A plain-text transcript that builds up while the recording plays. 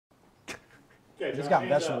He's got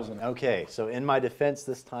vegetables in it. Okay, so in my defense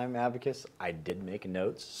this time, Abacus, I did make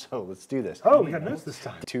notes, so let's do this. Oh, we got notes this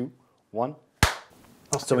time. 2, 1.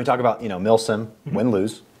 So we talk about, milsim, win,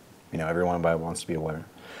 lose. Everyone wants to be a winner.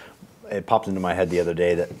 It popped into my head the other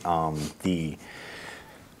day that the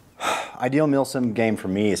ideal milsim game for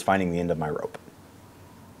me is finding the end of my rope.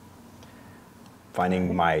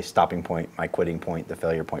 Finding my stopping point, my quitting point, the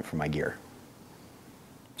failure point for my gear.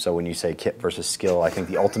 So when you say kit versus skill, I think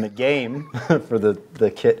the ultimate game for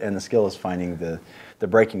the kit and the skill is finding the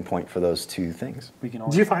breaking point for those two things.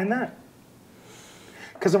 Did you find that?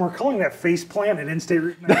 Because we're calling that face plant at in-state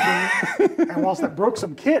Route 19, and whilst that broke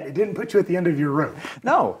some kit, it didn't put you at the end of your rope.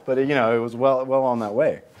 No, but it was well on that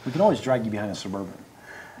way. We can always drag you behind a Suburban.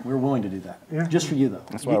 We're willing to do that. Yeah. Just for you, though.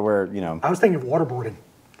 That's why we're, I was thinking of waterboarding.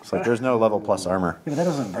 It's like there's no level plus armor. Yeah, but that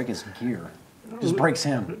doesn't break his gear. It just breaks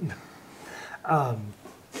him.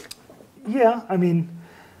 Yeah, I mean,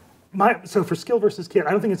 so for skill versus kit,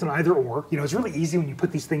 I don't think it's an either or. It's really easy when you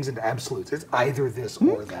put these things into absolutes. It's either this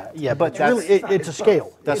or that. Yeah, but it's a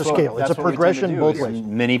scale. It's a scale. It's a progression both ways.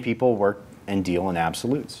 Many people work and deal in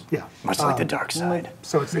absolutes. Yeah. Much like the dark side.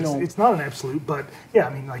 So it's not an absolute, but yeah,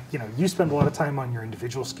 I mean, you spend a lot of time on your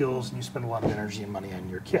individual skills and you spend a lot of energy and money on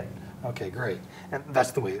your kit. Okay, great. And that's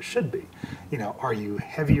the way it should be. Are you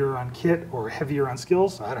heavier on kit or heavier on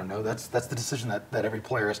skills? I don't know. That's the decision that every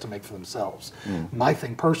player has to make for themselves. My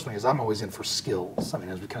thing personally is I'm always in for skills. I mean,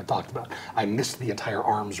 as we kind of talked about, I missed the entire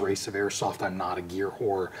arms race of Airsoft. I'm not a gear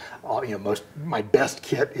whore. My best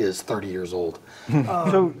kit is 30 years old.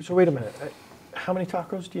 So wait a minute. How many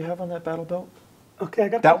tacos do you have on that battle belt? Okay, I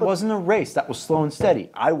got that. Wasn't a race. That was slow and steady.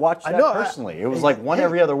 I watched that personally. It was like one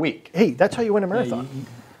every other week. Hey, that's how you win a marathon.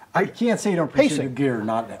 I can't say you don't appreciate your gear,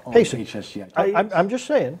 not on pacing. HSG. I'm just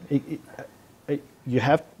saying, you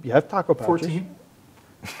have taco pouches. 14.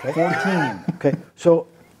 Okay. 14. Okay, so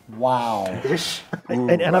wow. Ish.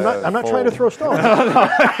 And I'm not trying to throw stones.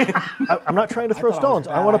 I'm not trying to throw stones.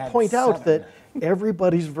 I want to point out that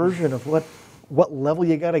everybody's version of what level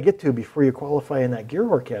you got to get to before you qualify in that gear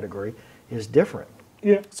whore category is different.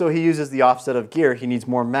 Yeah. So he uses the offset of gear. He needs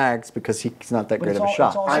more mags because he's not that great of a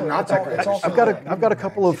shot. I'm not that great. I've got a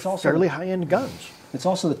couple of fairly high-end guns. It's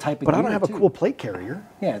also the type of But gear, I don't have a cool plate carrier.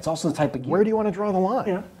 Yeah, it's also the type of gear. Where do you want to draw the line?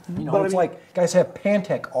 Yeah. It's like guys have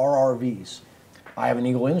Pantech RRVs. I have an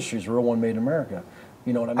Eagle Industries, real one made in America.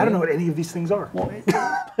 You know what I mean? I don't know what any of these things are. Well, okay,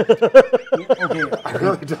 I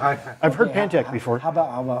really don't. I've heard Pantech before.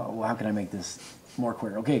 How can I make this more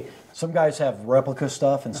clear? Okay, some guys have replica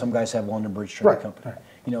stuff, and some guys have London Bridge Trade Company.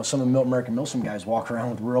 Right. Some of the American Milsim guys walk around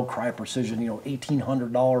with real Cry Precision,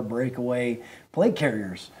 $1,800 breakaway plate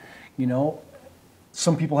carriers.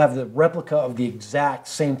 Some people have the replica of the exact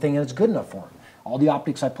same thing, and it's good enough for them. All the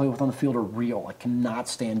optics I play with on the field are real. I cannot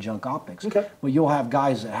stand junk optics. Okay. But you'll have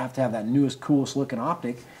guys that have to have that newest, coolest looking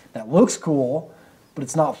optic that looks cool, but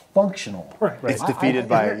it's not functional. Right. It's defeated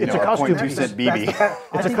by a .2 cent BB.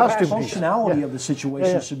 It's a costume piece. Functionality of the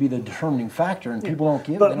situation should be the determining factor, and people don't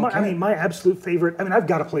give it. But my absolute favorite, I've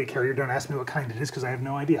got a plate carrier. Don't ask me what kind it is because I have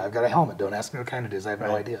no idea. I've got a helmet. Don't ask me what kind it is. I have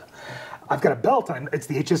no idea. I've got a belt. It's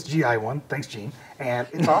the HSGI one. Thanks, Gene. And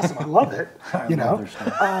it's awesome. I love it.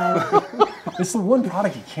 It's the one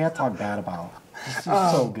product you can't talk bad about. It's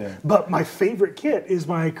just so good. But my favorite kit is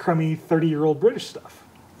my crummy 30-year-old British stuff.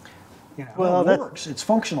 Well, it works. It's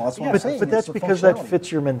functional. That's what I'm saying. But that's because that fits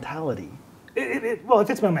your mentality. It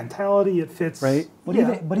fits my mentality. It fits. Right. But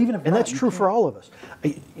even if and that's true for all of us.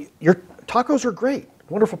 Your tacos are great.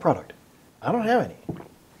 Wonderful product. I don't have any.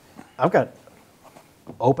 I've got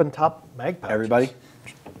open top mag pouches. Everybody?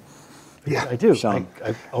 Yeah, I do. Sean.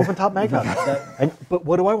 I open top mag pouches. But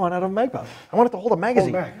what do I want out of a mag pouch? I want it to hold a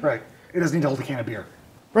magazine. Right. It doesn't need to hold a can of beer.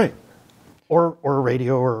 Right. Or a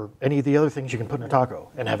radio or any of the other things you can put in a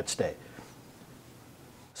taco and have it stay.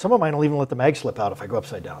 Some of mine will even let the mag slip out if I go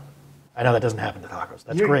upside down. I know that doesn't happen to tacos.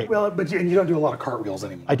 That's great. Well, but you don't do a lot of cartwheels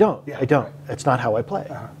anymore. I don't. Yeah, I don't. right. It's not how I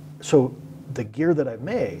play. So the gear that I've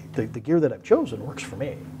made, the gear that I've chosen works for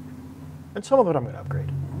me. And some of it I'm going to upgrade.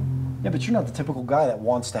 Yeah, but you're not the typical guy that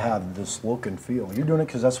wants to have this look and feel. You're doing it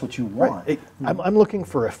because that's what you want. Right. I'm looking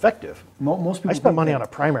for effective. Most people I spend money on a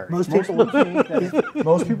primary. Most people think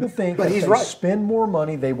that if they spend more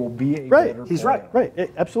money, they will be a better He's player. right.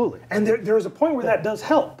 Absolutely. And there is a point where that does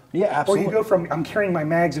help. Yeah, absolutely. Or you go from I'm carrying my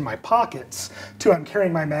mags in my pockets to I'm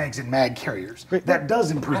carrying my mags in mag carriers. Right. That does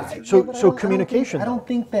improve. So communication. I don't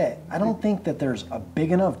think that there's a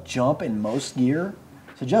big enough jump in most gear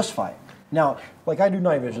to justify it. Now, like I do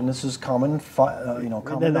night vision, this is common,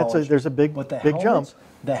 common knowledge. There's a big jump.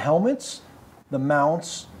 The helmets, the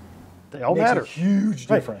mounts, they all makes matter. a huge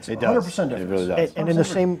difference. It does. 100% difference. It really does. And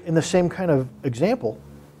in the same kind of example,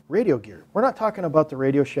 radio gear. We're not talking about the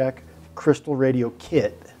Radio Shack Crystal Radio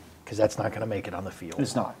kit, because that's not going to make it on the field.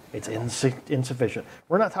 It's not. It's insufficient.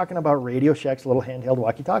 We're not talking about Radio Shack's little handheld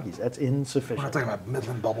walkie-talkies. That's insufficient. We're not talking about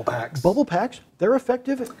Midland bubble packs. Bubble packs, they're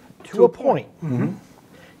effective to a point.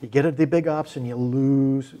 You get at the big ops and you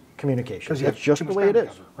lose communication. You have That's just too the much way it ground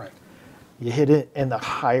is. cover. Right. You hit it, and the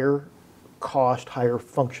higher cost, higher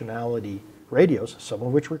functionality radios, some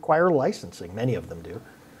of which require licensing, many of them do,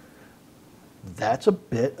 that's a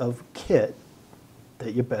bit of kit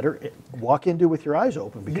that you better walk into with your eyes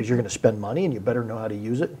open, because you're going to spend money and you better know how to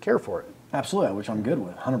use it and care for it. Absolutely, which I'm good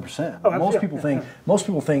with, 100%. Oh, most yeah, people yeah, think yeah. most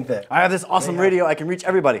people think that I have this awesome radio. I can reach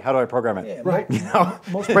everybody. How do I program it? Yeah, Right. You know,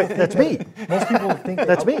 most people think That's me. Most people think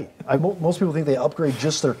That's me. Most people think they upgrade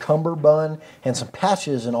just their cummerbund and some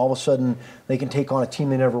patches, and all of a sudden they can take on a team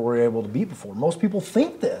they never were able to beat before. Most people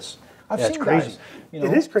think this. I've Yeah, it's seen crazy. guys. You know,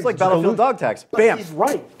 It is crazy. It's like Battlefield dog tags. But Bam. he's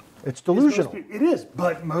right. It's delusional. It is,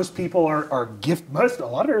 but most people are a lot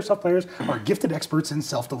of airsoft players are gifted experts in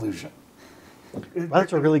self-delusion. Well,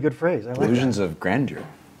 that's a really good phrase. I like Illusions of grandeur.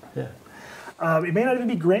 that. Yeah. It may not even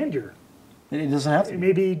be grandeur. it doesn't have to It be.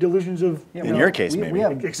 may be delusions of Yeah, In we- your case, we maybe.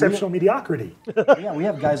 have, exceptional mediocrity. yeah, we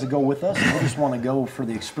have guys that go with us, and they just want to go for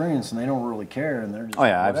the experience, and they don't really care, and they're just Oh,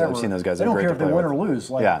 yeah, I've whatever. seen those guys. They They're don't great care to if they play win with. or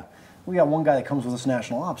lose. Like, Yeah. we got one guy that comes with us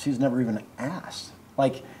national ops. He's never even asked.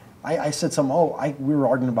 Like, I said something. We were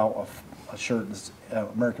arguing about a shirt this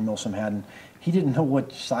American Milsim had, and he didn't know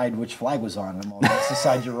which flag was on. I'm all, that's the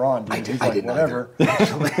side you're on, dude. He's like, didn't whatever.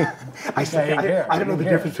 I didn't care. don't know the Didn't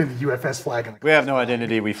difference between the UFS flag and the. We have no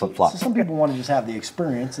identity. We flip flop. So some people want to just have the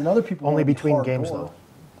experience, and other people Only want to be between games, hardcore. though.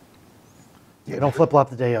 You don't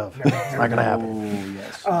flip-flop the day of. It's not going to happen.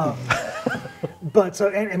 Oh, yes. But so,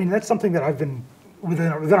 and, I mean, that's something that I've been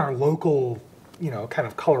within our local, kind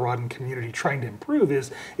of Coloradan community trying to improve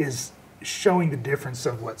is showing the difference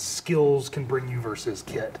of what skills can bring you versus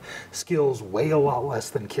kit. Skills weigh a lot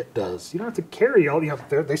less than kit does. You don't have to carry all,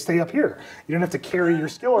 they stay up here. You don't have to carry your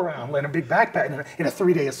skill around in a big backpack, in a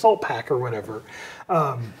 3-day assault pack or whatever.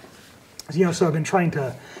 So I've been trying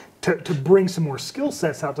to bring some more skill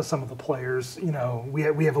sets out to some of the players. We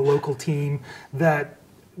have a local team that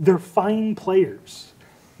they're fine players.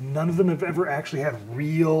 None of them have ever actually had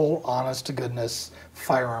real, honest-to-goodness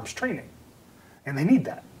firearms training. And they need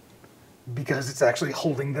that, because it's actually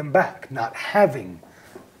holding them back, not having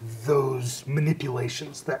those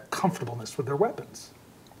manipulations, that comfortableness with their weapons.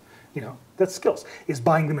 That's skills. Is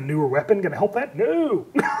buying them a newer weapon going to help that? No.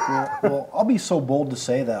 Well, I'll be so bold to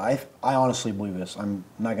say that I honestly believe this. I'm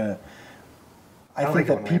not gonna. I think like it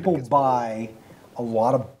that when people Randy gets buy a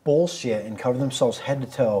lot of bullshit and cover themselves head to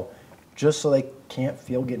toe just so they can't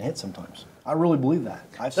feel getting hit sometimes. I really believe that.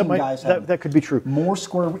 I've seen guys have that could be true. more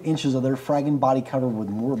square inches of their fragging body covered with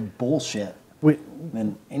more bullshit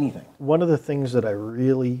than anything. One of the things that I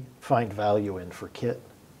really find value in for kit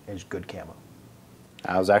is good camo.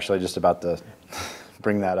 I was actually just about to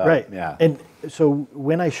bring that up. Right. Yeah. And so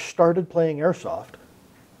when I started playing Airsoft,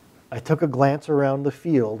 I took a glance around the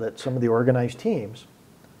field at some of the organized teams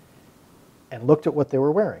and looked at what they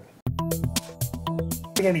were wearing.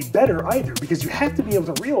 Any better either, because you have to be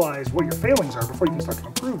able to realize what your failings are before you can start to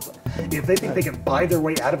improve them. If they think they can buy their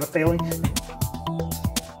way out of a failing,